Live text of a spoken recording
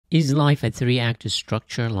Is life a three-act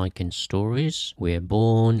structure like in stories? We're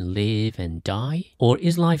born, live, and die? Or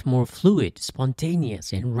is life more fluid,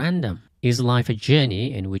 spontaneous, and random? Is life a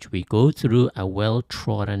journey in which we go through a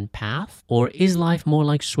well-trodden path? Or is life more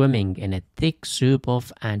like swimming in a thick soup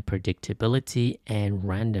of unpredictability and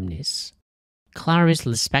randomness? Clarice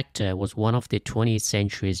Lispector was one of the 20th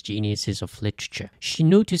century's geniuses of literature. She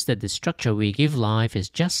noticed that the structure we give life is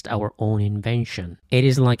just our own invention. It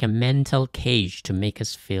is like a mental cage to make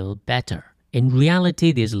us feel better. In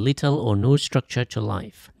reality, there's little or no structure to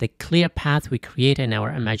life. The clear path we create in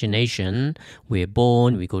our imagination, we're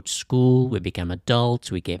born, we go to school, we become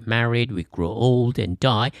adults, we get married, we grow old and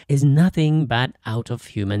die, is nothing but out of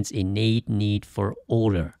humans' innate need for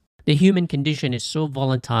order. The human condition is so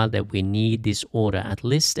volatile that we need this order, at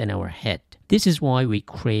least in our head. This is why we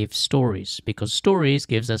crave stories, because stories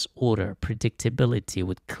gives us order, predictability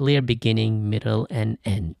with clear beginning, middle, and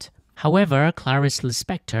end. However, Clarice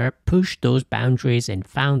Lispector pushed those boundaries and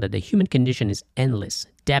found that the human condition is endless,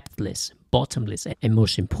 depthless, bottomless, and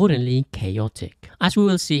most importantly, chaotic. As we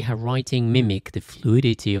will see, her writing mimic the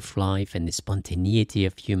fluidity of life and the spontaneity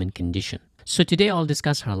of human condition. So today I'll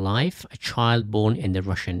discuss her life, a child born in the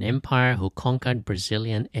Russian Empire who conquered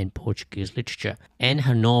Brazilian and Portuguese literature, and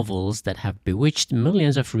her novels that have bewitched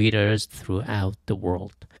millions of readers throughout the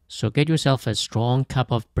world. So get yourself a strong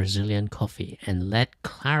cup of Brazilian coffee and let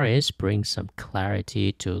Clarice bring some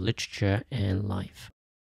clarity to literature and life.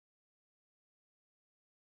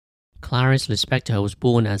 Clarice Lispector was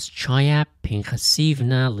born as Chaya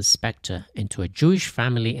Pinchasivna Lispector into a Jewish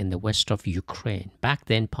family in the west of Ukraine, back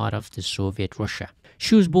then part of the Soviet Russia.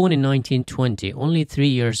 She was born in 1920, only 3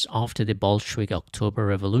 years after the Bolshevik October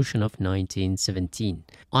Revolution of 1917.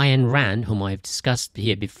 Ayn Rand, whom I have discussed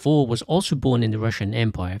here before, was also born in the Russian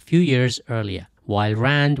Empire a few years earlier. While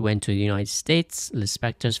Rand went to the United States,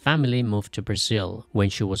 Lispector's family moved to Brazil when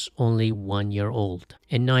she was only 1 year old.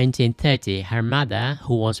 In 1930, her mother,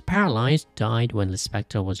 who was paralyzed, died when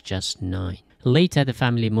Lispector was just 9. Later, the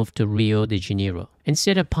family moved to Rio de Janeiro.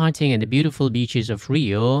 Instead of partying in the beautiful beaches of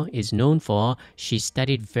Rio is known for, she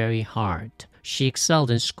studied very hard. She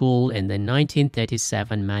excelled in school and in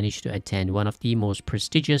 1937 managed to attend one of the most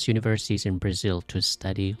prestigious universities in Brazil to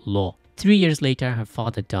study law. 3 years later, her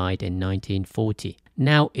father died in 1940.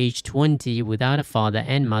 Now aged 20, without a father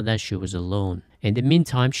and mother, she was alone. In the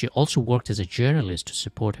meantime, she also worked as a journalist to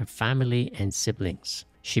support her family and siblings.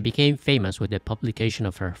 She became famous with the publication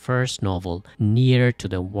of her first novel, Near to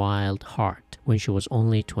the Wild Heart, when she was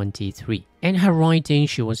only 23. In her writing,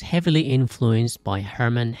 she was heavily influenced by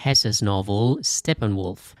Hermann Hesse's novel,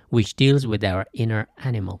 Steppenwolf, which deals with our inner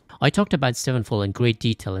animal. I talked about Steppenwolf in great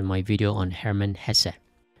detail in my video on Hermann Hesse.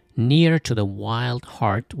 Near to the Wild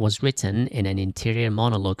Heart was written in an interior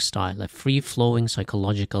monologue style, a free-flowing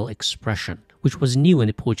psychological expression, which was new in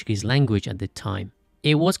the Portuguese language at the time.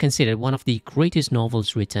 It was considered one of the greatest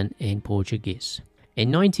novels written in Portuguese.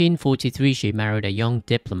 In 1943, she married a young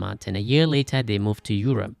diplomat, and a year later they moved to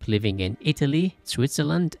Europe, living in Italy,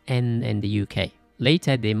 Switzerland, and in the UK.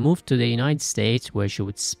 Later, they moved to the United States, where she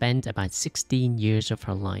would spend about 16 years of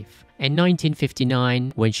her life. In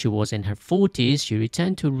 1959, when she was in her 40s, she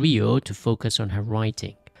returned to Rio to focus on her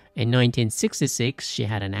writing. In 1966, she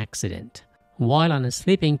had an accident. While on a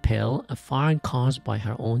sleeping pill, a fire caused by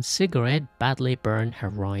her own cigarette badly burned her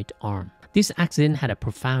right arm. This accident had a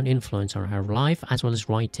profound influence on her life as well as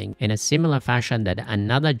writing, in a similar fashion that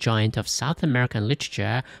another giant of South American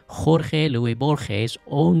literature, Jorge Luis Borges'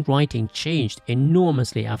 own writing changed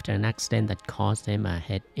enormously after an accident that caused him a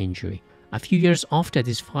head injury. A few years after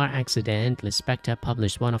this fire accident, Lispector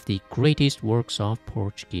published one of the greatest works of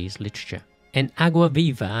Portuguese literature. In Agua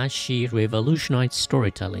Viva, she revolutionized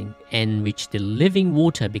storytelling, in which the living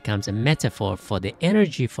water becomes a metaphor for the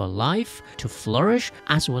energy for life to flourish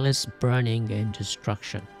as well as burning and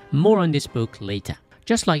destruction. More on this book later.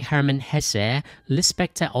 Just like Hermann Hesse,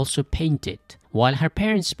 Lispector also painted. While her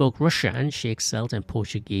parents spoke Russian, she excelled in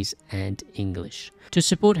Portuguese and English. To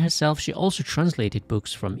support herself, she also translated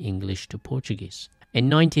books from English to Portuguese. In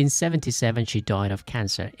 1977, she died of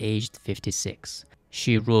cancer, aged 56.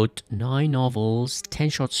 She wrote 9 novels,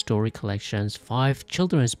 10 short story collections, 5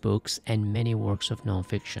 children's books, and many works of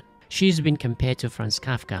non-fiction. She has been compared to Franz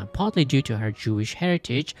Kafka, partly due to her Jewish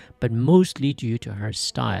heritage, but mostly due to her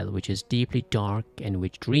style, which is deeply dark and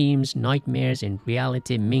which dreams, nightmares, and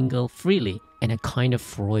reality mingle freely in a kind of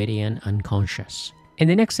Freudian unconscious. In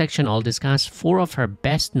the next section, I'll discuss 4 of her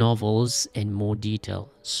best novels in more detail,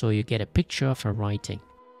 so you get a picture of her writing.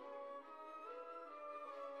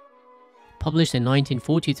 Published in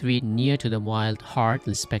 1943, Near to the Wild Heart,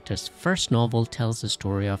 Lispector's first novel tells the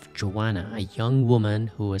story of Joanna, a young woman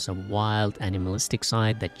who has a wild, animalistic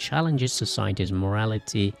side that challenges society's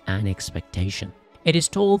morality and expectation. It is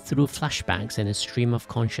told through flashbacks and a stream of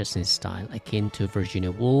consciousness style akin to Virginia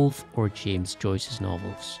Woolf or James Joyce's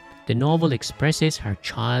novels. The novel expresses her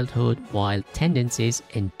childhood wild tendencies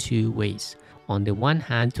in two ways. On the one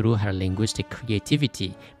hand, through her linguistic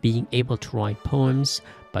creativity, being able to write poems,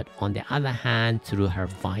 but on the other hand, through her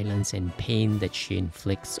violence and pain that she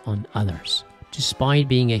inflicts on others. Despite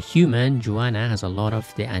being a human, Joanna has a lot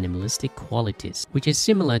of the animalistic qualities, which is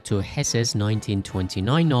similar to Hesse's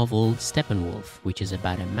 1929 novel Steppenwolf, which is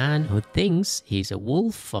about a man who thinks he's a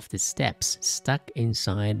wolf of the steppes stuck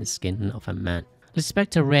inside the skin of a man.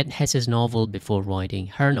 Lispector read Hesse's novel before writing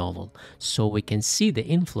her novel, so we can see the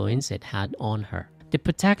influence it had on her. The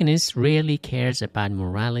protagonist rarely cares about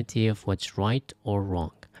morality of what's right or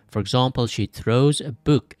wrong. For example, she throws a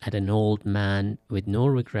book at an old man with no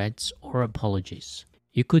regrets or apologies.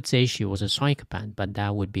 You could say she was a psychopath, but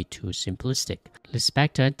that would be too simplistic.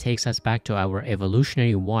 Lispector takes us back to our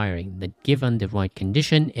evolutionary wiring that given the right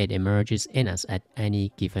condition, it emerges in us at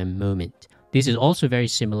any given moment. This is also very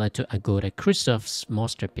similar to Agatha Christie's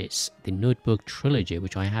masterpiece, the Notebook trilogy,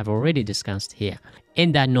 which I have already discussed here.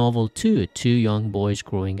 In that novel too, two young boys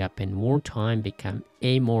growing up in wartime become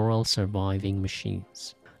amoral surviving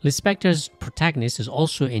machines. Lispector's protagonist is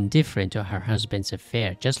also indifferent to her husband's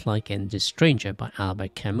affair, just like in The Stranger by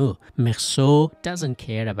Albert Camus. Meursault doesn't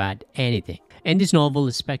care about anything. In this novel,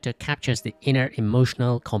 Lispector captures the inner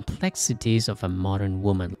emotional complexities of a modern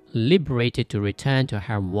woman, liberated to return to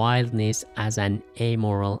her wildness as an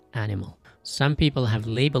amoral animal. Some people have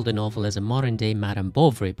labeled the novel as a modern-day Madame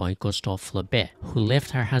Bovary by Gustave Flaubert, who left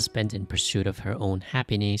her husband in pursuit of her own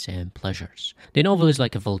happiness and pleasures. The novel is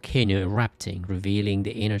like a volcano erupting, revealing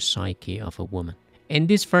the inner psyche of a woman. In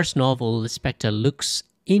this first novel, Lispector looks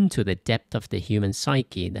into the depth of the human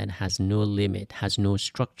psyche that has no limit, has no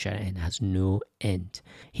structure, and has no end.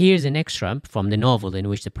 Here's an extract from the novel in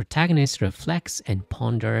which the protagonist reflects and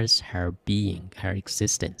ponders her being, her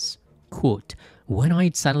existence. Quote, "When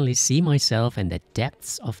I suddenly see myself in the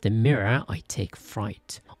depths of the mirror, I take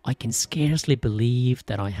fright. I can scarcely believe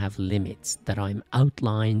that I have limits, that I am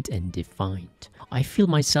outlined and defined. I feel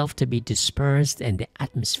myself to be dispersed in the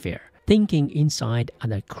atmosphere, thinking inside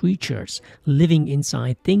other creatures, living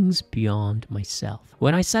inside things beyond myself.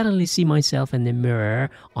 When I suddenly see myself in the mirror,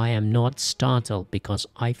 I am not startled because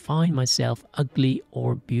I find myself ugly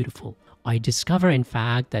or beautiful. I discover, in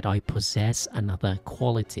fact, that I possess another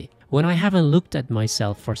quality. When I haven't looked at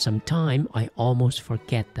myself for some time, I almost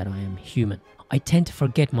forget that I am human. I tend to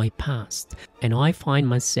forget my past, and I find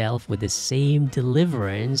myself with the same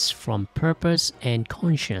deliverance from purpose and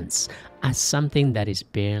conscience as something that is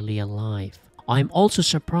barely alive. I am also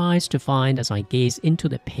surprised to find as I gaze into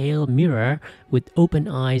the pale mirror with open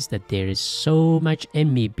eyes that there is so much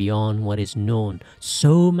in me beyond what is known,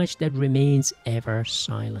 so much that remains ever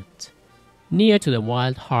silent." Near to the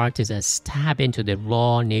Wild Heart is a stab into the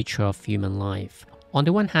raw nature of human life. On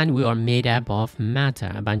the one hand, we are made up of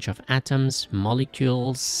matter, a bunch of atoms,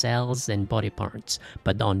 molecules, cells, and body parts.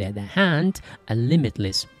 But on the other hand, a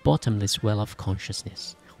limitless, bottomless well of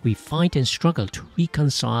consciousness. We fight and struggle to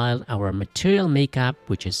reconcile our material makeup,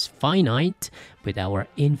 which is finite, with our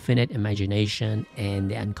infinite imagination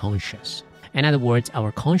and the unconscious. In other words,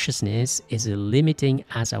 our consciousness is as limiting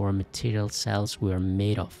as our material cells we are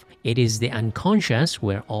made of. It is the unconscious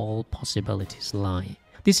where all possibilities lie.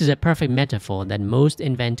 This is a perfect metaphor that most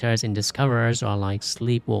inventors and discoverers are like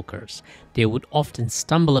sleepwalkers. They would often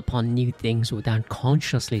stumble upon new things without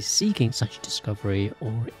consciously seeking such discovery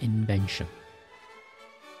or invention.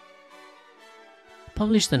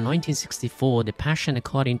 Published in 1964, The Passion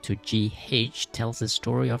According to G.H. tells the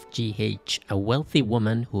story of G.H., a wealthy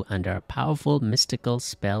woman who under a powerful mystical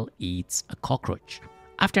spell eats a cockroach.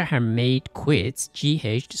 After her maid quits,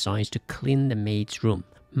 G.H. decides to clean the maid's room.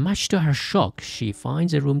 Much to her shock, she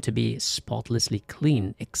finds the room to be spotlessly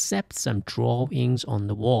clean, except some drawings on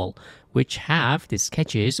the wall, which have the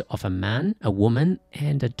sketches of a man, a woman,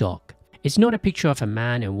 and a dog. It's not a picture of a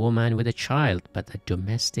man and woman with a child, but a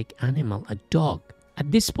domestic animal, a dog.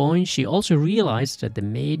 At this point, she also realized that the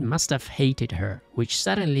maid must have hated her, which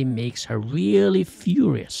suddenly makes her really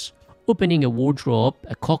furious. Opening a wardrobe,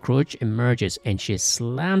 a cockroach emerges and she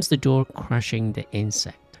slams the door, crushing the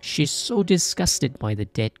insect. She's so disgusted by the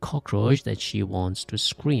dead cockroach that she wants to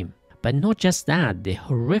scream. But not just that, the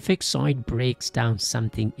horrific sight breaks down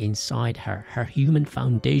something inside her. Her human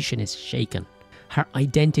foundation is shaken. her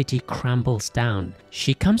identity crumbles down.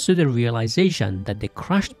 She comes to the realization that the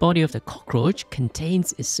crushed body of the cockroach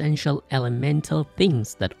contains essential elemental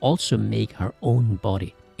things that also make her own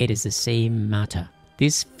body. It is the same matter.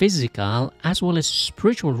 This physical as well as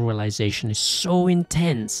spiritual realization is so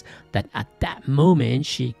intense that at that moment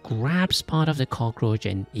she grabs part of the cockroach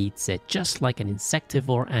and eats it, just like an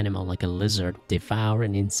insectivore animal, like a lizard devour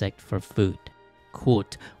an insect for food.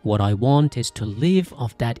 Quote, "What I want is to live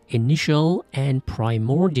of that initial and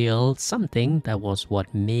primordial something that was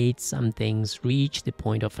what made some things reach the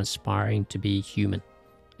point of aspiring to be human."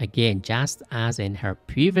 Again, just as in her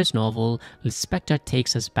previous novel, Lispector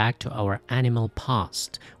takes us back to our animal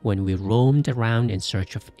past when we roamed around in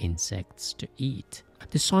search of insects to eat.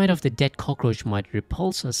 The sight of the dead cockroach might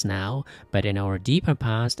repulse us now, but in our deeper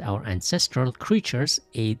past, our ancestral creatures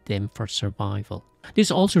ate them for survival.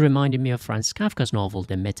 This also reminded me of Franz Kafka's novel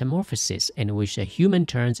The Metamorphosis, in which a human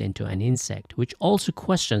turns into an insect, which also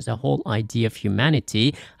questions the whole idea of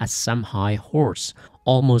humanity as some high horse,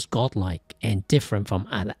 almost godlike and different from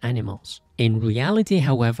other animals. In reality,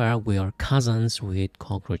 however, we are cousins with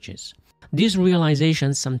cockroaches. This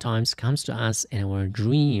realization sometimes comes to us in our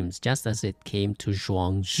dreams, just as it came to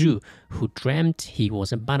Zhuangzi, who dreamt he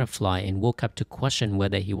was a butterfly and woke up to question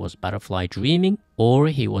whether he was butterfly dreaming or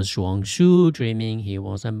he was Zhuangzi dreaming he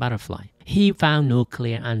was a butterfly. He found no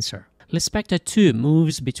clear answer. Lispector too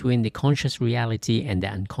moves between the conscious reality and the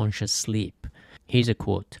unconscious sleep. Here's a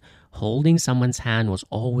quote, "Holding someone's hand was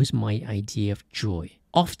always my idea of joy.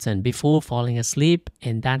 Often before falling asleep,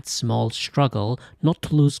 in that small struggle not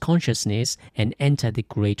to lose consciousness and enter the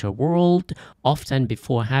greater world, often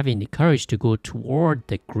before having the courage to go toward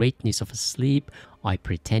the greatness of sleep, I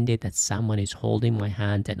pretended that someone is holding my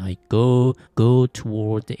hand and I go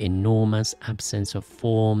toward the enormous absence of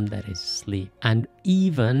form that is sleep. And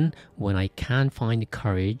even when I can't find the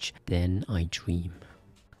courage, then I dream."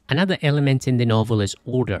 Another element in the novel is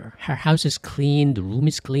order. Her house is clean, the room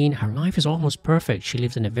is clean, her life is almost perfect. She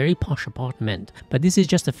lives in a very posh apartment. But this is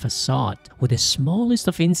just a facade. With the smallest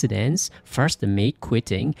of incidents, first the maid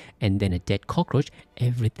quitting and then a dead cockroach,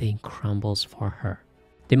 everything crumbles for her.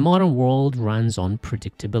 The modern world runs on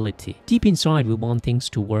predictability. Deep inside, we want things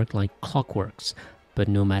to work like clockworks. But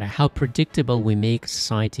no matter how predictable we make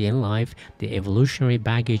society and life, the evolutionary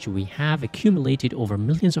baggage we have accumulated over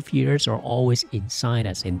millions of years are always inside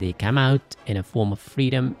us, and they come out in a form of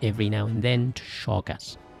freedom every now and then to shock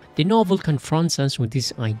us. The novel confronts us with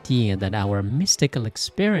this idea that our mystical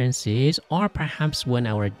experiences are perhaps when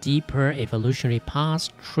our deeper evolutionary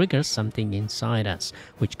past triggers something inside us,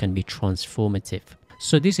 which can be transformative.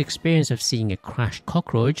 So this experience of seeing a crushed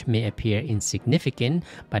cockroach may appear insignificant,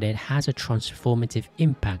 but it has a transformative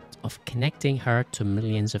impact of connecting her to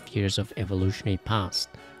millions of years of evolutionary past,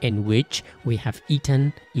 in which we have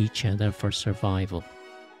eaten each other for survival.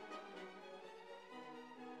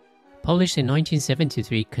 Published in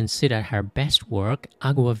 1973, considered her best work,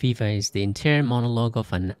 Agua Viva is the entire monologue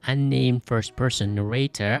of an unnamed first-person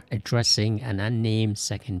narrator addressing an unnamed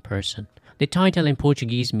second person. The title in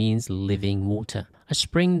Portuguese means living water, a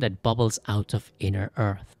spring that bubbles out of inner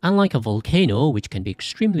earth. Unlike a volcano, which can be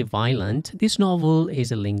extremely violent, this novel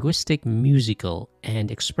is a linguistic musical and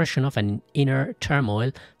expression of an inner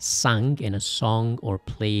turmoil sung in a song or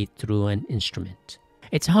played through an instrument.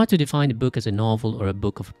 It's hard to define the book as a novel or a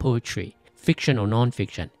book of poetry, fiction or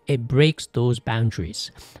non-fiction. It breaks those boundaries.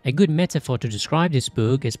 A good metaphor to describe this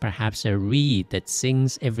book is perhaps a reed that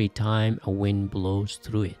sings every time a wind blows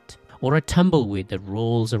through it, or a tumbleweed that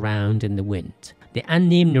rolls around in the wind. The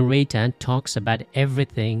unnamed narrator talks about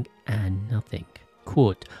everything and nothing.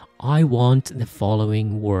 Quote, "I want the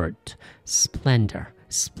following word, splendor.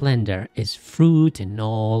 Splendor is fruit in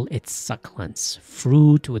all its succulence,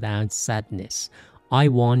 fruit without sadness. I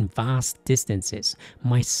want vast distances,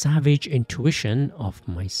 my savage intuition of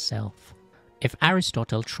myself." If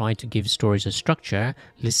Aristotle tried to give stories a structure,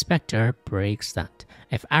 Lispector breaks that.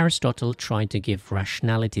 If Aristotle tried to give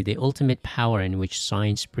rationality the ultimate power in which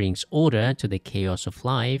science brings order to the chaos of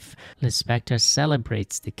life, Lispector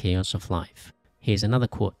celebrates the chaos of life. Here's another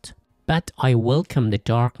quote. "But I welcome the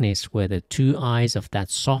darkness where the two eyes of that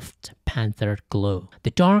soft panther glow.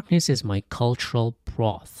 The darkness is my cultural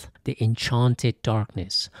broth, the enchanted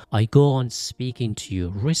darkness. I go on speaking to you,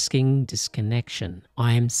 risking disconnection.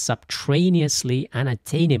 I am subterraneously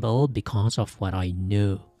unattainable because of what I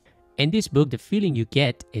know." In this book, the feeling you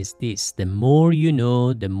get is this: the more you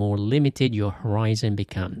know, the more limited your horizon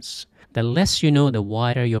becomes. The less you know, the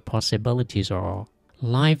wider your possibilities are.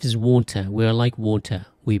 Life is water. We are like water.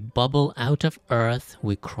 We bubble out of earth.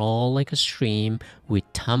 We crawl like a stream. We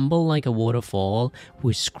tumble like a waterfall.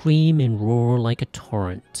 We scream and roar like a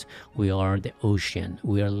torrent. We are the ocean.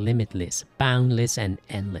 We are limitless, boundless, and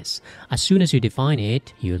endless. As soon as you define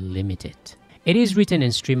it, you limit it. It is written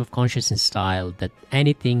in stream of consciousness style that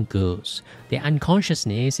anything goes. The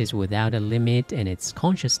unconsciousness is without a limit, and it's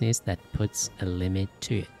consciousness that puts a limit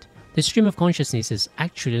to it. The stream of consciousness is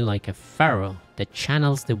actually like a furrow that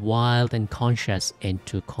channels the wild and conscious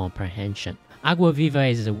into comprehension. Agua Viva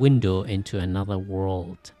is a window into another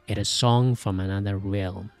world. It is a song from another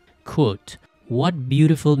realm. Quote, "What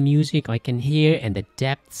beautiful music I can hear in the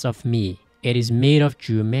depths of me. It is made of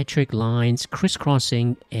geometric lines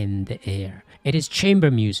crisscrossing in the air. It is chamber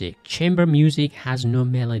music. Chamber music has no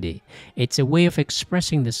melody. It's a way of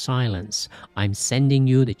expressing the silence. I'm sending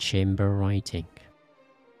you the chamber writing."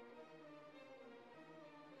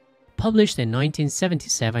 Published in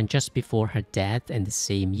 1977, just before her death in the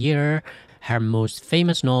same year, her most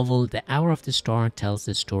famous novel, The Hour of the Star, tells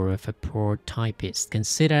the story of a poor typist,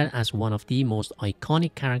 considered as one of the most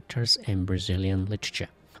iconic characters in Brazilian literature.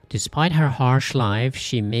 Despite her harsh life,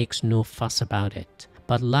 she makes no fuss about it.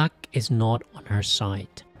 But luck is not on her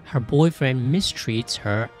side. Her boyfriend mistreats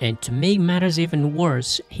her, and to make matters even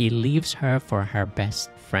worse, he leaves her for her best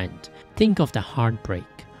friend. Think of the heartbreak.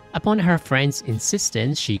 Upon her friend's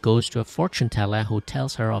insistence, she goes to a fortune teller who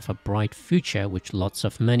tells her of a bright future with lots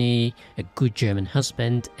of money, a good German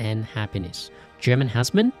husband, and happiness. German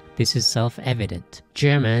husband? This is self-evident.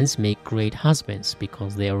 Germans make great husbands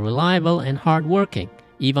because they are reliable and hardworking.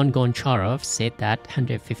 Ivan Goncharov said that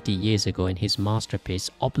 150 years ago in his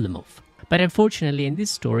masterpiece Oblomov. But unfortunately, in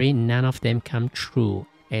this story, none of them come true.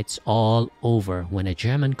 It's all over when a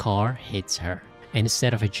German car hits her.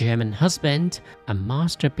 Instead of a German husband, a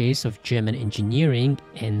masterpiece of German engineering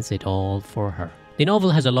ends it all for her. The novel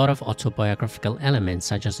has a lot of autobiographical elements,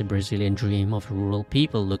 such as the Brazilian dream of rural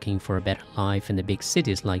people looking for a better life in the big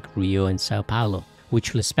cities like Rio and Sao Paulo,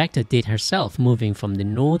 which Lispector did herself, moving from the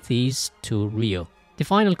northeast to Rio. The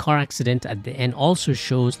final car accident at the end also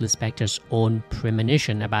shows Lispector's own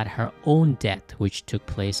premonition about her own death, which took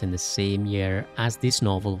place in the same year as this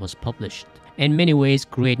novel was published. In many ways,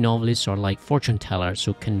 great novelists are like fortune tellers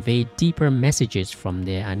who convey deeper messages from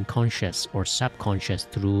their unconscious or subconscious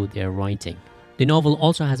through their writing. The novel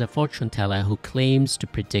also has a fortune teller who claims to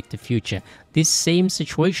predict the future. This same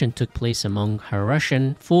situation took place among her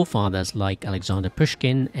Russian forefathers like Alexander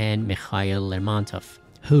Pushkin and Mikhail Lermontov,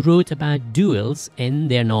 who wrote about duels in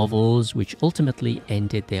their novels which ultimately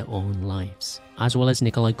ended their own lives, as well as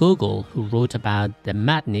Nikolai Gogol, who wrote about the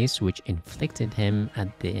madness which inflicted him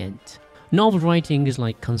at the end. Novel writing is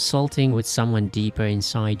like consulting with someone deeper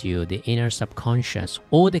inside you, the inner subconscious,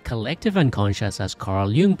 or the collective unconscious, as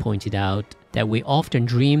Carl Jung pointed out, that we often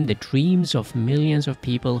dream the dreams of millions of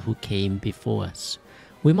people who came before us.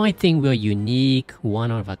 We might think we're unique,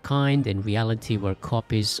 one of a kind. In reality, we're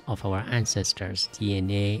copies of our ancestors'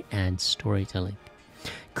 DNA and storytelling.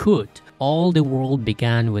 Quote, "All the world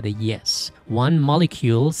began with a yes. One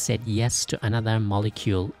molecule said yes to another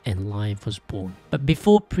molecule and life was born. But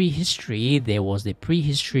before prehistory, there was the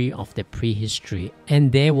prehistory of the prehistory,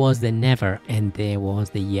 and there was the never, and there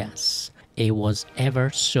was the yes. It was ever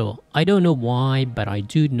so. I don't know why, but I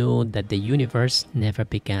do know that the universe never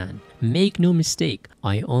began. Make no mistake,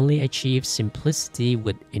 I only achieved simplicity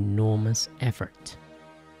with enormous effort."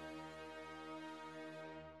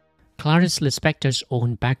 Clarice Lispector's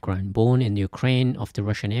own background, born in the Ukraine of the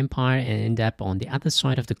Russian Empire and ended up on the other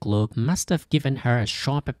side of the globe, must have given her a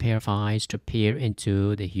sharper pair of eyes to peer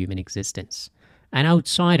into the human existence. An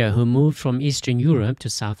outsider who moved from Eastern Europe to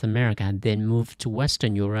South America, then moved to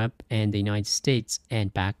Western Europe and the United States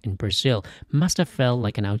and back in Brazil, must have felt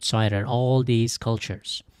like an outsider in all these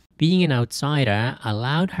cultures. Being an outsider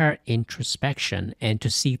allowed her introspection and to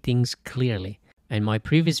see things clearly. In my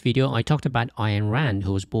previous video, I talked about Ayn Rand,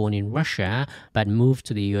 who was born in Russia but moved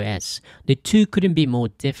to the US. The two couldn't be more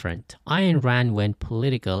different. Ayn Rand went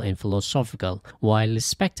political and philosophical, while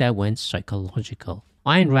Lispector went psychological.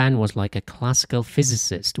 Ayn Rand was like a classical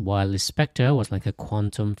physicist, while Lispector was like a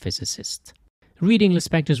quantum physicist. Reading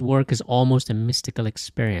Lispector's work is almost a mystical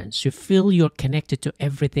experience. You feel you're connected to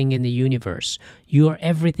everything in the universe. You are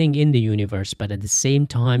everything in the universe, but at the same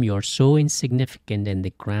time, you are so insignificant in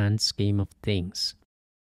the grand scheme of things.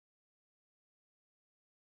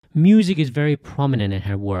 Music is very prominent in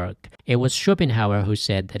her work. It was Schopenhauer who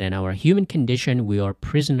said that in our human condition, we are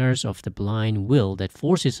prisoners of the blind will that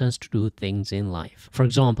forces us to do things in life. For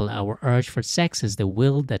example, our urge for sex is the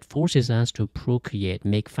will that forces us to procreate,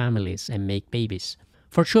 make families, and make babies.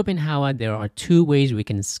 For Schopenhauer, there are two ways we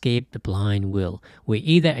can escape the blind will. We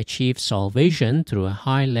either achieve salvation through a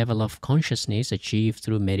high level of consciousness achieved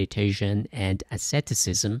through meditation and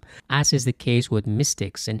asceticism, as is the case with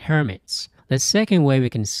mystics and hermits. The second way we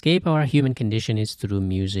can escape our human condition is through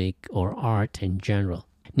music or art in general.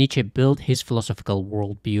 Nietzsche built his philosophical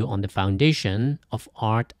worldview on the foundation of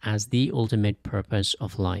art as the ultimate purpose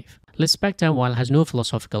of life. Lispector, while has no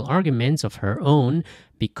philosophical arguments of her own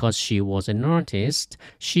because she was an artist,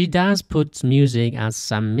 she does put music as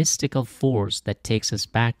some mystical force that takes us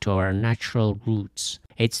back to our natural roots.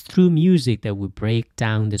 It's through music that we break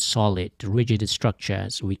down the solid, rigid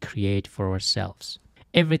structures we create for ourselves.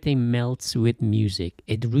 Everything melts with music.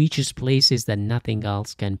 It reaches places that nothing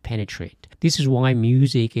else can penetrate. This is why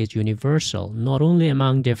music is universal, not only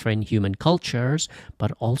among different human cultures,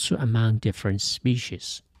 but also among different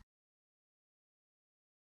species.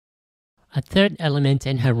 A third element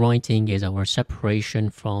in her writing is our separation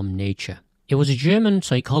from nature. It was a German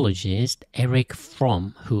psychologist, Erich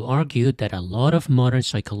Fromm, who argued that a lot of modern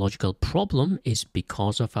psychological problem is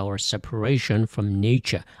because of our separation from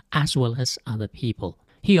nature as well as other people.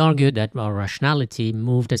 He argued that our rationality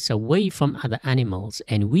moved us away from other animals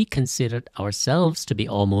and we considered ourselves to be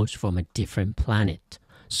almost from a different planet.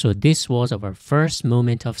 So this was our first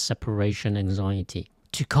moment of separation anxiety.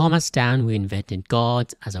 To calm us down, we invented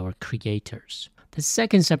gods as our creators. The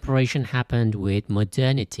second separation happened with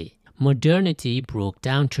modernity. Modernity broke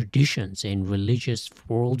down traditions and religious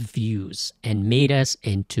worldviews and made us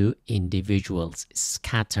into individuals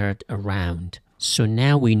scattered around. So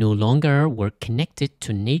now we no longer were connected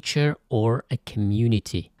to nature or a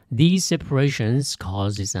community. These separations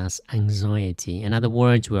causes us anxiety. In other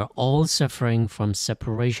words, we are all suffering from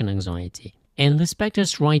separation anxiety. In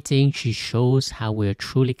Lispector's writing, she shows how we are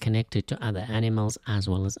truly connected to other animals as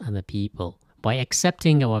well as other people. By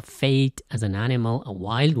accepting our fate as an animal, a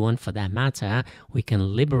wild one for that matter, we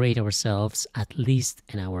can liberate ourselves, at least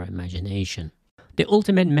in our imagination. The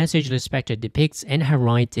ultimate message Lispector depicts in her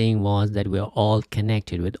writing was that we are all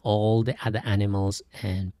connected with all the other animals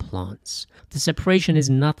and plants. The separation is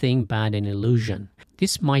nothing but an illusion.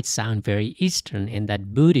 This might sound very Eastern in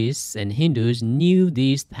that Buddhists and Hindus knew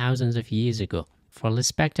these thousands of years ago. For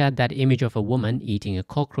Lispector, that image of a woman eating a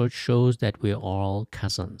cockroach shows that we are all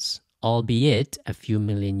cousins. Albeit, a few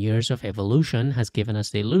million years of evolution has given us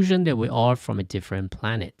the illusion that we are from a different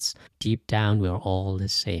planets. Deep down, we are all the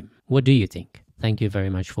same. What do you think? Thank you very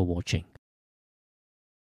much for watching.